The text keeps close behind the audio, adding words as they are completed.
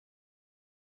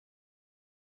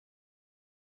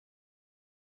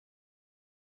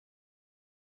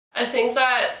I think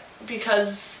that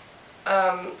because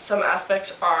some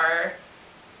aspects are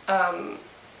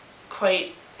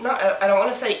quite, I don't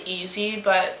want to say easy,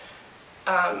 but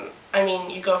I mean,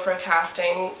 you go for a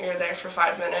casting, you're there for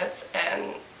 5 minutes,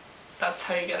 and that's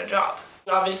how you get a job.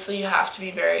 Obviously, you have to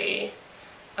be very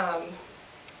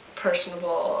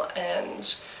personable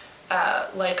and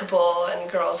likable, and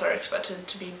girls are expected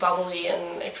to be bubbly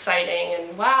and exciting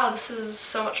and, wow, this is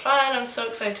so much fun, I'm so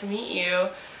excited to meet you.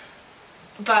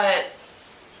 But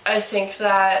I think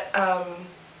that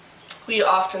we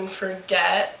often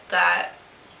forget that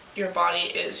your body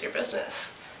is your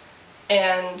business.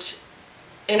 And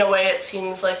in a way it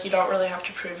seems like you don't really have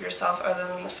to prove yourself other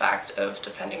than the fact of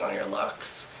depending on your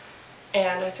looks.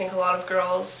 And I think a lot of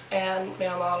girls and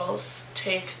male models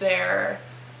take their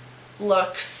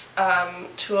looks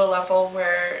to a level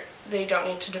where they don't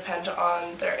need to depend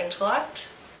on their intellect.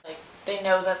 Like, they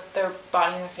know that their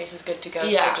body and their face is good to go,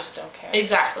 yeah, so they just don't care.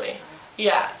 Exactly.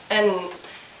 Yeah, and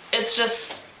it's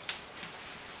just,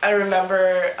 I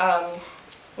remember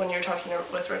when you were talking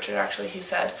with Richard, actually, he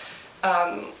said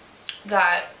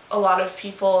that a lot of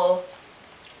people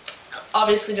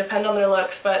obviously depend on their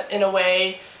looks, but in a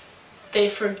way they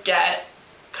forget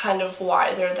kind of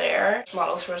why they're there.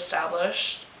 Models were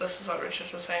established, this is what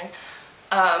Richard was saying.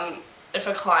 If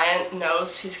a client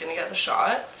knows he's going to get the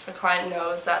shot, if a client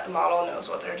knows that the model knows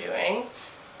what they're doing,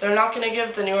 they're not going to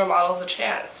give the newer models a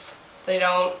chance. They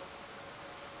don't,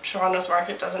 Toronto's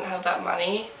market doesn't have that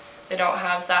money. They don't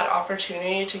have that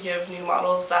opportunity to give new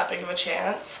models that big of a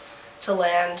chance to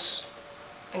land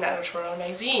an editorial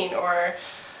magazine or,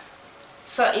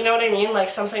 so, you know what I mean? Like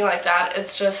something like that.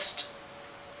 It's just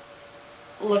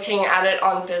looking at it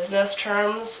on business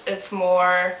terms. It's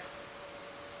more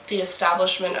the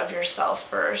establishment of yourself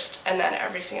first, and then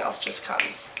everything else just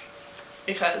comes.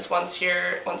 Because once you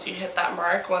hit that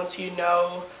mark, once you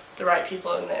know the right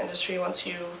people in the industry, once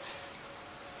you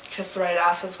kiss the right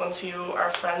asses, once you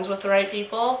are friends with the right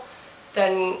people,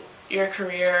 then your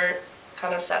career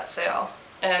kind of sets sail.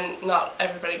 And not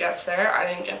everybody gets there. I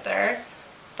didn't get there,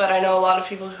 but I know a lot of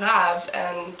people who have,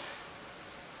 and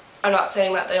I'm not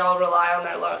saying that they all rely on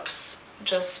their looks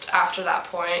just after that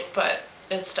point, but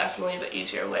it's definitely the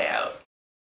easier way out.